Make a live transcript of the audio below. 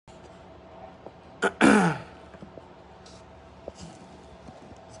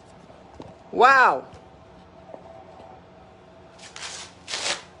Wow.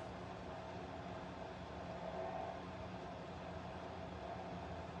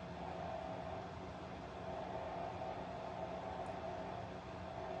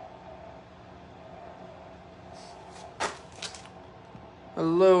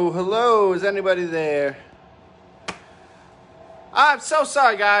 Hello, hello, is anybody there? I'm so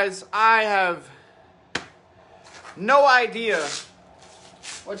sorry, guys. I have no idea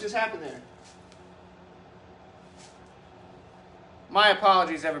what just happened there. My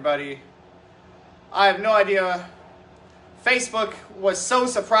apologies, everybody. I have no idea. Facebook was so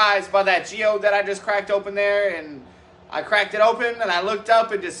surprised by that geode that I just cracked open there, and I cracked it open, and I looked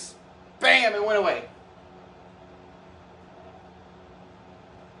up, and just, bam, it went away.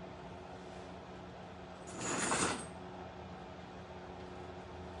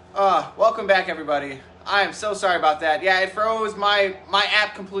 Welcome back, everybody. I am so sorry about that. Yeah, it froze. My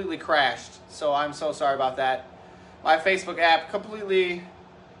app completely crashed, so I'm so sorry about that. My Facebook app completely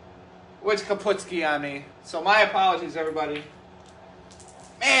went kaputski on me. So my apologies, everybody.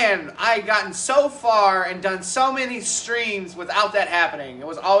 Man, I gotten so far and done so many streams without that happening. It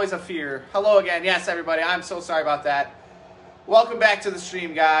was always a fear. Hello again. Yes, everybody. I'm so sorry about that. Welcome back to the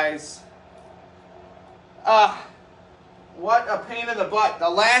stream, guys. What a pain in the butt. The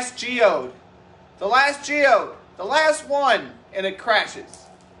last geode. The last geode. The last one. And it crashes.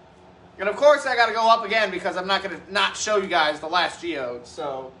 And of course I gotta go up again because I'm not gonna not show you guys the last geode.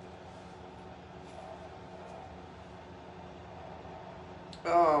 So.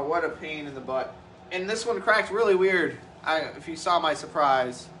 Oh, what a pain in the butt. And this one cracked really weird. If you saw my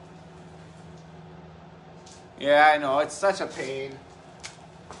surprise. Yeah, I know. It's such a pain.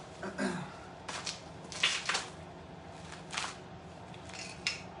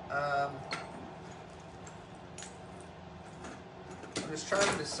 I'm just trying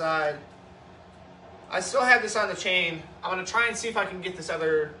to decide. I still have this on the chain. I'm going to try and see if I can get this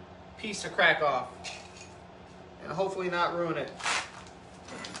other piece to crack off. And hopefully not ruin it.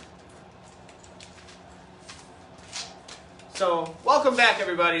 So, welcome back,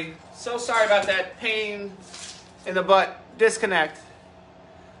 everybody. So sorry about that pain in the butt disconnect.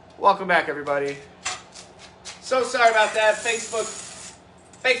 Welcome back, everybody. So sorry about that.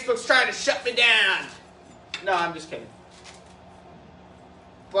 Facebook's trying to shut me down. No, I'm just kidding.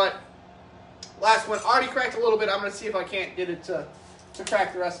 But last one already cracked a little bit. I'm going to see if I can't get it to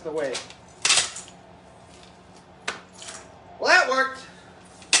crack the rest of the way. Well, that worked.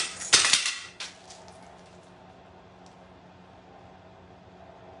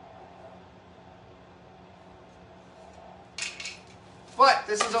 But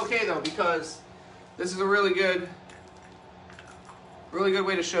this is okay though, because this is a really good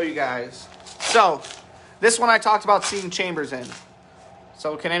way to show you guys. So, this one I talked about seeing chambers in.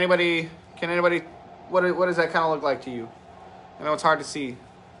 So can anybody, what does that kind of look like to you? I know it's hard to see.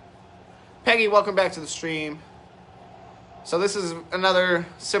 Peggy, welcome back to the stream. So this is another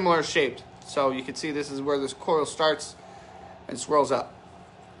similar shaped. So you can see this is where this coil starts and swirls up.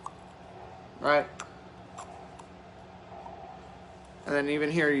 Right? And then even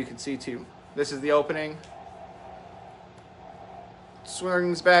here you can see too. This is the opening.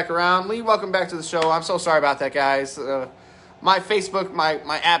 Swings back around. Lee, welcome back to the show. I'm so sorry about that, guys. My Facebook,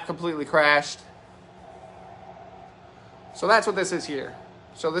 my app completely crashed. So that's what this is here.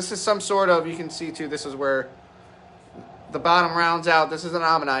 So this is some sort of, you can see too, this is where the bottom rounds out. This is an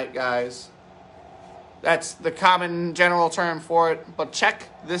ammonite, guys. That's the common general term for it. But check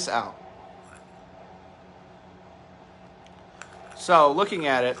this out. So looking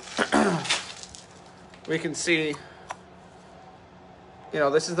at it, we can see, you know,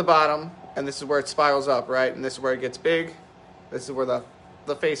 this is the bottom, and this is where it spirals up, right? And this is where it gets big. This is where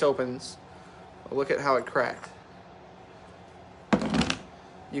the face opens. Look at how it cracked.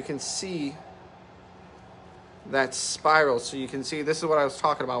 You can see that spiral. So you can see, this is what I was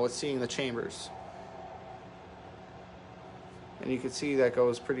talking about with seeing the chambers. And you can see that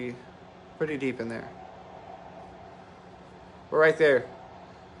goes pretty deep in there. We're right there.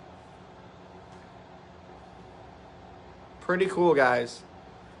 Pretty cool, guys.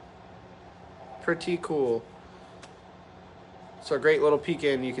 Pretty cool. So a great little peek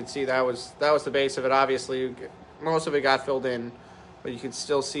in. You can see that was the base of it. Obviously, most of it got filled in, but you can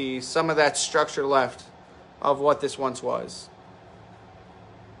still see some of that structure left of what this once was.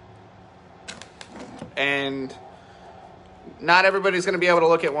 And not everybody's going to be able to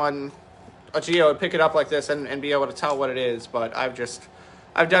look at a geode, pick it up like this and be able to tell what it is, but I've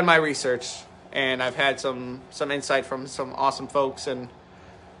done my research, and I've had some insight from some awesome folks, and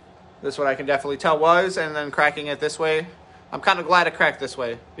this is what I can definitely tell was, and then cracking it this way, I'm kind of glad it cracked this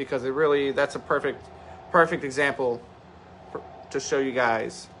way because that's a perfect example to show you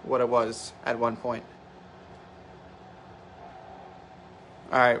guys what it was at one point.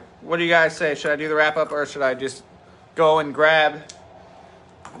 All right, what do you guys say? Should I do the wrap up or should I just go and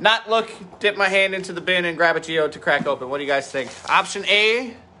dip my hand into the bin and grab a geode to crack open? What do you guys think? Option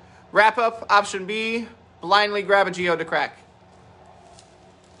A, wrap up. Option B, blindly grab a geode to crack.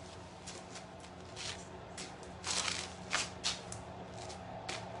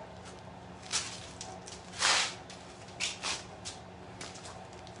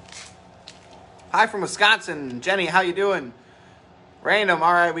 Hi from Wisconsin. Jenny, how you doing? Random.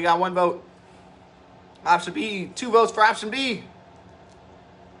 All right, we got 1 vote. Option B, 2 votes for option B.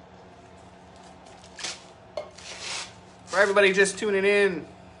 For everybody just tuning in.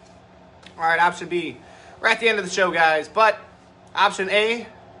 All right, option B. We're at the end of the show, guys. But option A,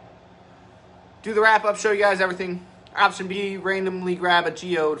 do the wrap up, show you guys everything. Option B, randomly grab a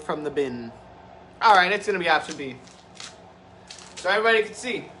geode from the bin. All right, it's going to be option B. So everybody can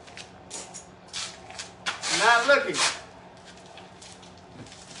see. Not looking.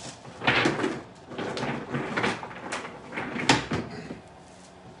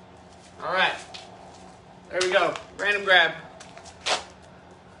 All right. There we go. Random grab.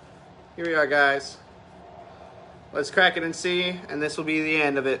 Here we are, guys. Let's crack it and see, and this will be the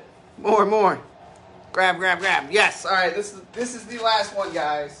end of it. More. Grab. Yes. All right. This is the last one,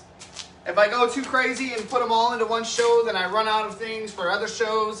 guys. If I go too crazy and put them all into one show, then I run out of things for other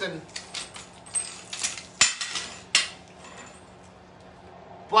shows and.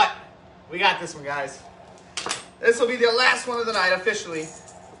 But we got this one, guys. This will be the last one of the night officially.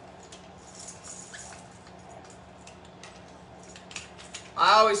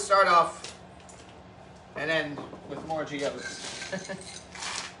 I always start off and end with more geodes.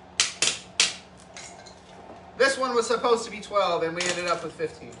 This one was supposed to be 12 and we ended up with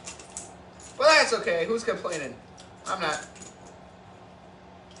 15. But that's okay. Who's complaining? I'm not.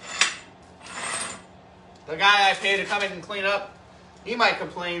 The guy I pay to come in and clean up, he might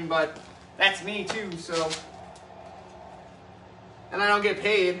complain, but that's me too, so. And I don't get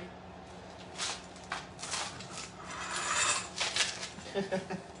paid.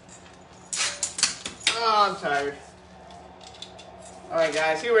 Oh, I'm tired. All right,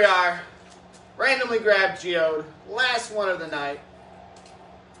 guys, here we are. Randomly grabbed geode. Last one of the night.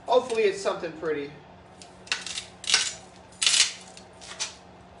 Hopefully it's something pretty.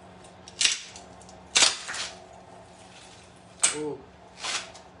 Ooh.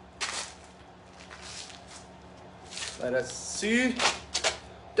 Let us see.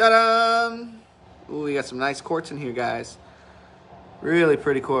 Ta-da! Ooh, we got some nice quartz in here, guys. Really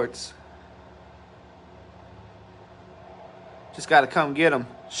pretty quartz. Just got to come get them.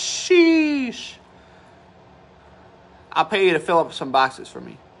 Sheesh. I'll pay you to fill up some boxes for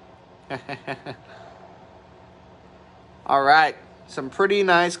me. All right. Some pretty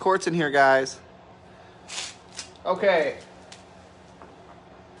nice quartz in here, guys. Okay.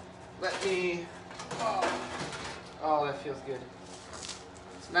 Let me... Oh, that feels good.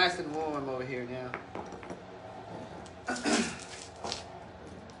 It's nice and warm over here now.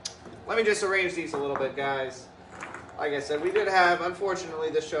 Let me just arrange these a little bit, guys. Like I said, we did have,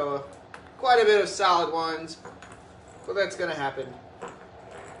 unfortunately, this show quite a bit of solid ones, but that's going to happen.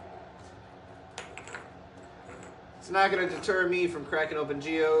 It's not going to deter me from cracking open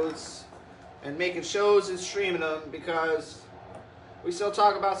geodes and making shows and streaming them, because we still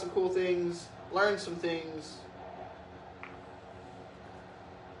talk about some cool things, learn some things.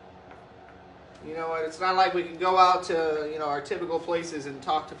 You know what? It's not like we can go out to, you know, our typical places and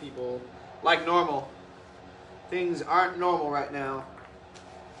talk to people like normal. Things aren't normal right now.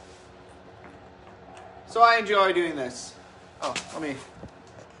 So I enjoy doing this. Oh, let me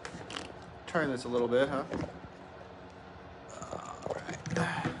turn this a little bit, huh? All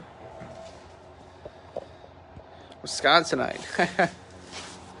right. Wisconsinite.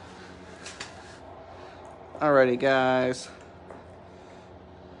 Alrighty, guys.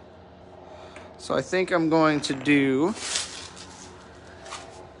 So I think I'm going to do...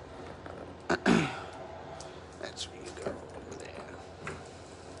 That's where you go, over there.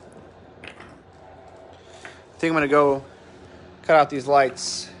 I think I'm going to go cut out these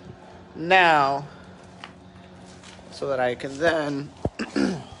lights now so that I can then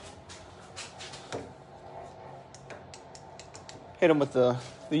hit them with the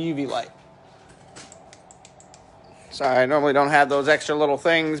UV light. Sorry, I normally don't have those extra little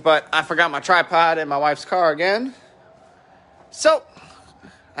things, but I forgot my tripod in my wife's car again. So,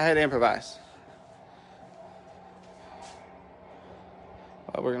 I had to improvise.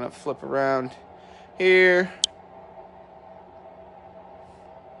 Well, we're going to flip around here.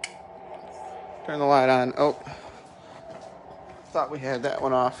 Turn the light on. Oh, thought we had that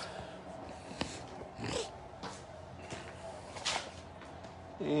one off.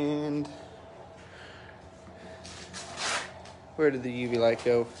 And where did the UV light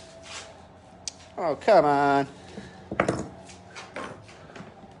go? Oh, come on.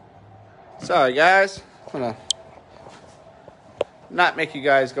 Sorry, guys. I'm gonna not make you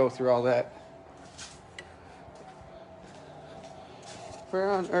guys go through all that. Where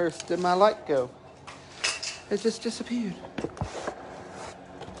on earth did my light go? It just disappeared.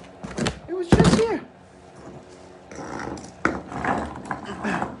 It was just here.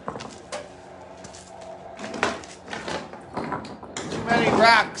 Too many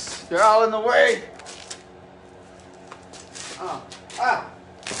rocks. They're all in the way. Oh. Ah.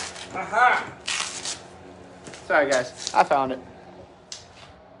 Aha. Sorry, guys. I found it.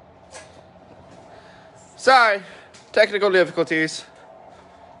 Sorry. Technical difficulties.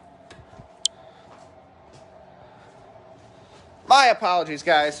 My apologies,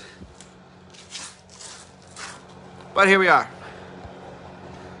 guys. But here we are.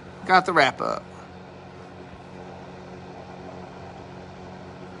 Got the wrap up.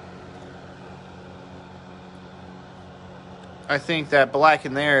 I think that black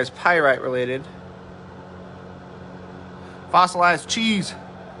in there is pyrite related. Fossilized cheese.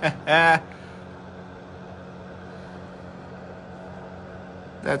 That's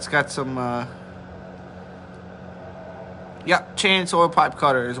got some yep, chainsaw pipe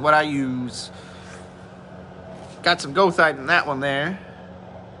cutter is what I use. Got some goethite in that one there.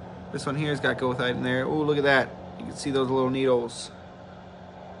 This one here's got goethite in there. Oh, look at that. You can see those little needles.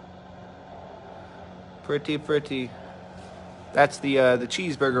 Pretty, pretty. That's the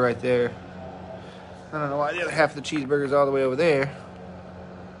cheeseburger right there. I don't know why the other half of the cheeseburger is all the way over there.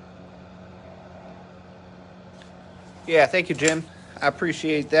 Yeah, thank you, Jim. I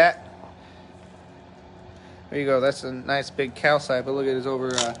appreciate that. There you go. That's a nice big calcite, but look at it,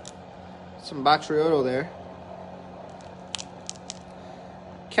 over some Batriotto there.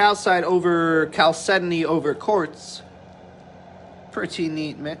 Calcite over chalcedony over quartz. Pretty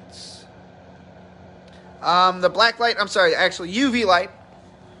neat mix. The black light, I'm sorry, actually UV light.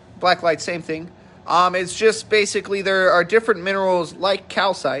 Black light, same thing. It's just basically there are different minerals like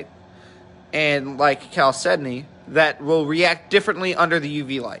calcite and like chalcedony that will react differently under the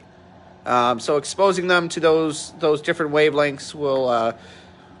UV light. So exposing them to those different wavelengths will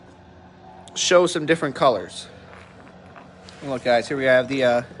show some different colors. Look, guys, here we have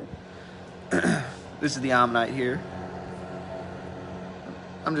the this is the ammonite here.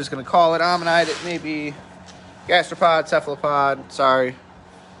 I'm just gonna call it ammonite. It may be gastropod, cephalopod. Sorry.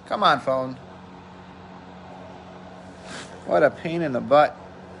 Come on, phone. What a pain in the butt.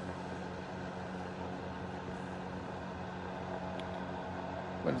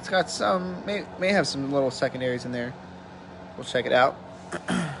 But it's got some, may have some little secondaries in there. We'll check it out.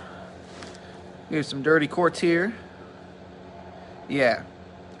 Here's some dirty quartz here. Yeah,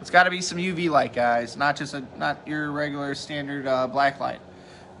 it's got to be some UV light, guys. Not your regular standard black light.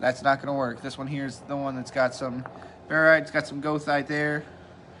 That's not gonna work. This one here is the one that's got some barite. It's got some goethite there,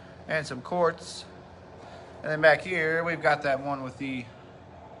 and some quartz. And then back here we've got that one with the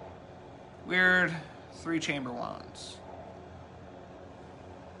weird 3-chamber wands.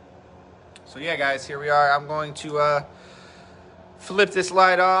 So yeah, guys, here we are. I'm going to flip this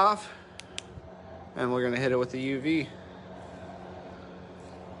light off, and we're gonna hit it with the UV.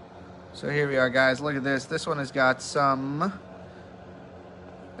 So here we are, guys. Look at this. This one has got some,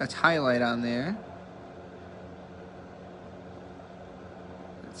 that's highlight on there.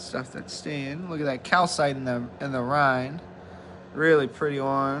 That's stuff that's staying. Look at that calcite in the rind. Really pretty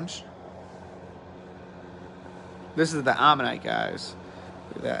orange. This is the ammonite, guys.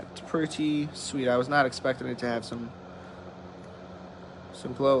 Look at that. It's pretty sweet. I was not expecting it to have some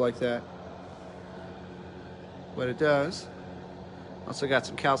glow like that, but it does. Also got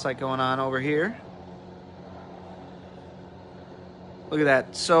some calcite going on over here. Look at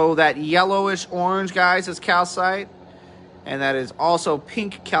that. So that yellowish orange, guys, is calcite, and that is also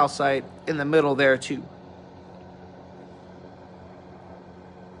pink calcite in the middle there too.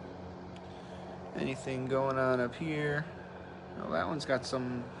 Anything going on up here? Oh, that one's got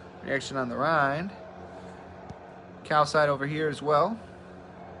some reaction on the rind. Calcite over here as well.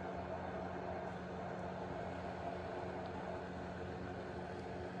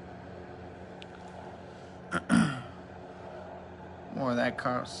 More of that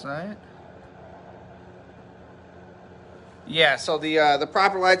calcite. Yeah, so the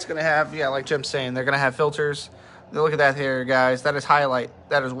proper light's gonna have, yeah, like Jim's saying, they're gonna have filters. Look at that here, guys. That is highlight.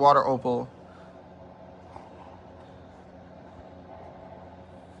 That is water opal.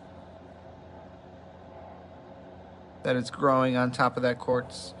 that it's growing on top of that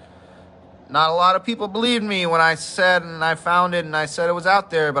quartz. Not a lot of people believed me when I said, and I found it, and I said it was out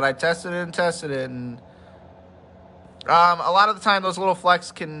there, but I tested it, and a lot of the time those little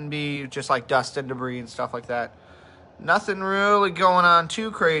flecks can be just like dust and debris and stuff like that. Nothing really going on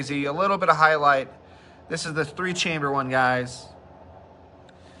too crazy. A little bit of highlight. This is the 3-chamber one, guys.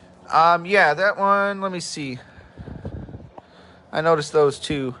 Yeah, that one, let me see. I noticed those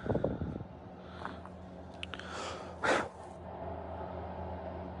too.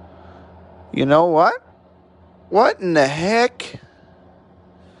 You know what? What in the heck?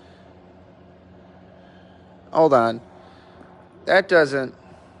 Hold on. That don't...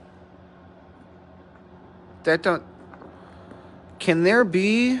 Can there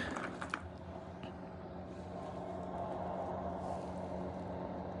be...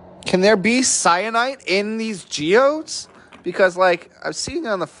 Can there be cyanite in these geodes? Because, like, I'm seeing it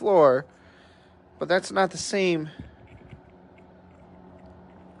on the floor, but that's not the same...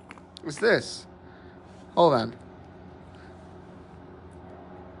 What's this? Hold on.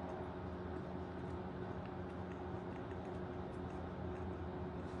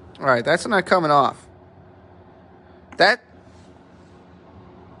 All right, that's not coming off. That...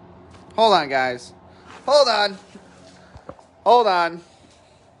 Hold on, guys. Hold on. Hold on.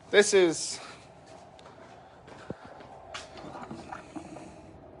 This is...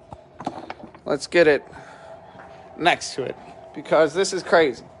 Let's get it next to it, because this is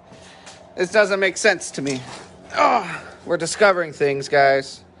crazy. This doesn't make sense to me. Oh, we're discovering things,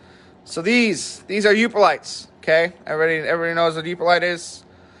 guys. So these are euprolites, okay? Everybody knows what euprolite is.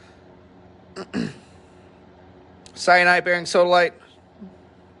 Cyanide-bearing sodalite.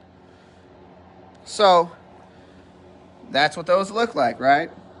 So that's what those look like, right?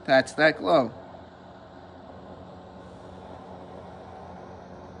 That's that glow.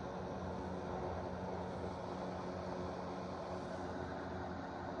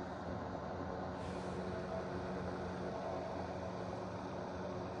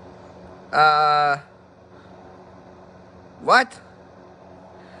 What?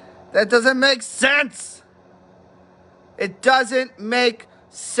 That doesn't make sense. It doesn't make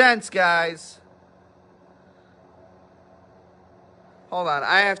sense, guys. Hold on,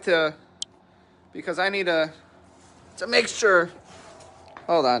 I have to, because I need to make sure.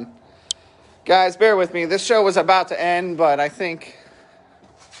 Hold on. Guys, bear with me. This show was about to end, but I think...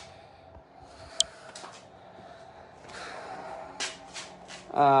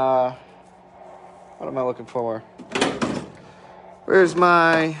 what am I looking for? Where's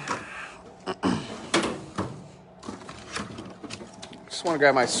my... Just want to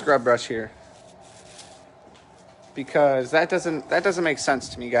grab my scrub brush here, because that doesn't make sense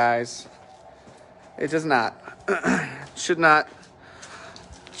to me, guys. It does not. Should not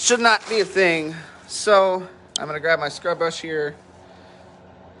be a thing. So I'm gonna grab my scrub brush here.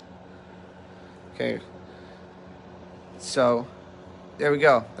 Okay. So there we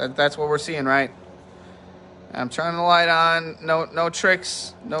go. That's what we're seeing, right? I'm turning the light on. No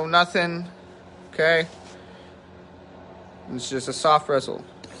tricks. No nothing. Okay. It's just a soft bristle.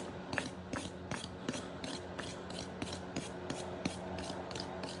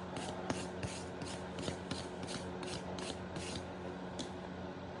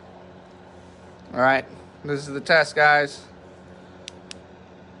 All right. This is the test, guys.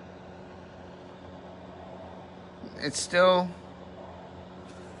 It's still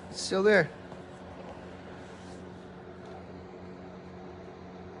there.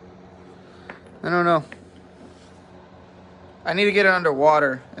 I don't know. I need to get it under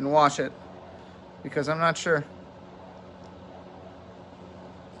water and wash it, because I'm not sure.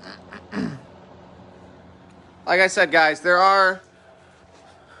 Like I said, guys, there are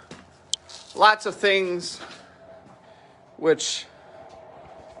lots of things which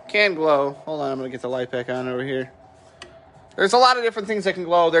can glow. Hold on, I'm going to get the light back on over here. There's a lot of different things that can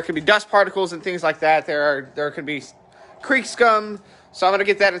glow. There could be dust particles and things like that. There could be creek scum. So I'm going to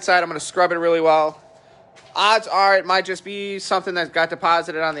get that inside. I'm going to scrub it really well. Odds are it might just be something that got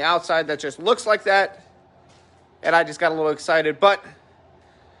deposited on the outside that just looks like that. And I just got a little excited. But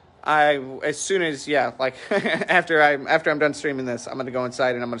as soon as, like after I'm done streaming this, I'm going to go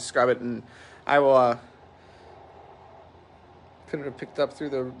inside and I'm going to scrub it. And I will, could it have picked up through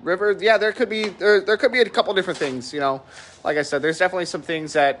the river? Yeah, there could be a couple different things, you know. Like I said, there's definitely some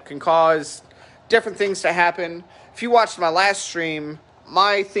things that can cause different things to happen. If you watched my last stream,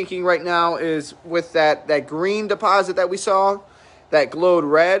 my thinking right now is with that green deposit that we saw, that glowed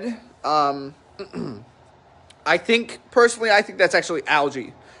red, I think that's actually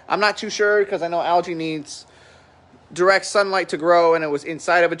algae. I'm not too sure, because I know algae needs direct sunlight to grow, and it was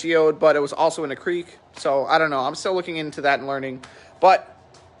inside of a geode, but it was also in a creek. So I don't know. I'm still looking into that and learning. But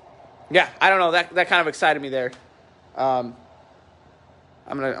yeah, I don't know. That kind of excited me there. I'm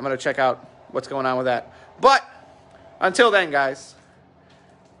gonna check out what's going on with that. But until then, guys.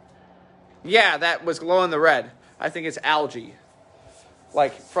 Yeah, that was glowing the red. I think it's algae,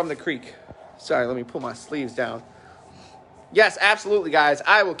 like from the creek. Sorry, let me pull my sleeves down. Yes, absolutely, guys.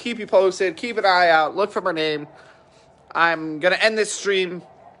 I will keep you posted. Keep an eye out. Look for my name. I'm going to end this stream,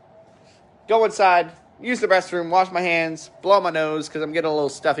 go inside, use the restroom, wash my hands, blow my nose because I'm getting a little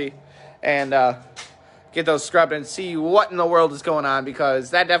stuffy, and get those scrubbed and see what in the world is going on,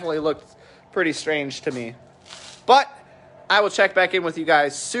 because that definitely looked pretty strange to me. But I will check back in with you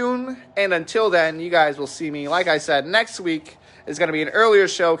guys soon, and until then, you guys will see me. Like I said, next week is going to be an earlier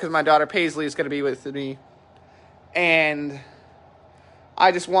show because my daughter Paisley is going to be with me, and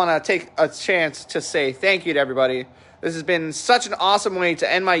I just want to take a chance to say thank you to everybody. This has been such an awesome way to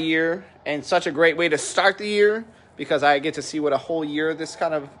end my year, and such a great way to start the year, because I get to see what a whole year this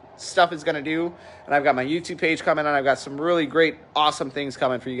kind of stuff is going to do, and I've got my YouTube page coming, and I've got some really great, awesome things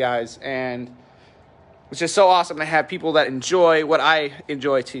coming for you guys, and it's just so awesome to have people that enjoy what I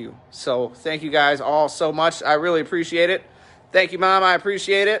enjoy too. So thank you guys all so much. I really appreciate it. Thank you, Mom. I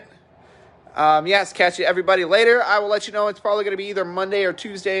appreciate it. Yes, catch you everybody later. I will let you know it's probably going to be either Monday or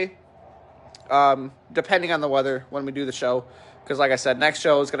Tuesday, depending on the weather when we do the show. Because like I said, next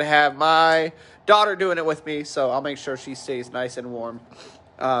show is going to have my daughter doing it with me, so I'll make sure she stays nice and warm.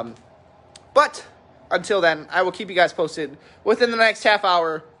 But until then, I will keep you guys posted. Within the next half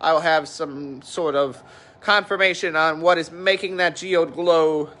hour, I will have some sort of confirmation on what is making that geode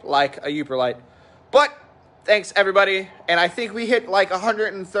glow like a Uperlite. But thanks, everybody. And I think we hit like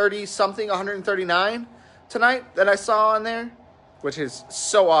 130-something, 139 tonight that I saw on there, which is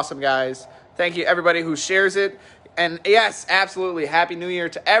so awesome, guys. Thank you, everybody who shares it. And yes, absolutely, Happy New Year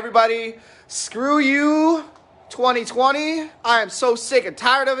to everybody. Screw you, 2020. I am so sick and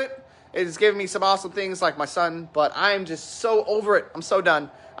tired of it. It has given me some awesome things like my son, but I'm just so over it. I'm so done.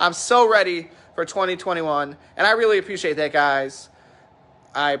 I'm so ready for 2021, and I really appreciate that, guys.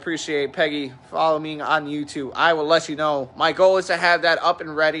 I appreciate Peggy following me on YouTube. I will let you know. My goal is to have that up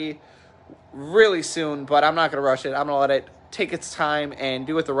and ready really soon, but I'm not going to rush it. I'm going to let it take its time and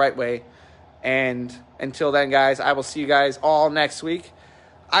do it the right way. And until then, guys, I will see you guys all next week.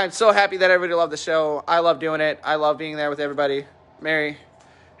 I'm so happy that everybody loved the show. I love doing it. I love being there with everybody. Mary,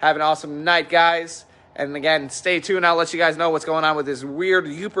 have an awesome night, guys. And again, stay tuned. I'll let you guys know what's going on with this weird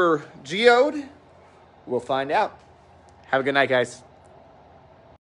Uper geode. We'll find out. Have a good night, guys.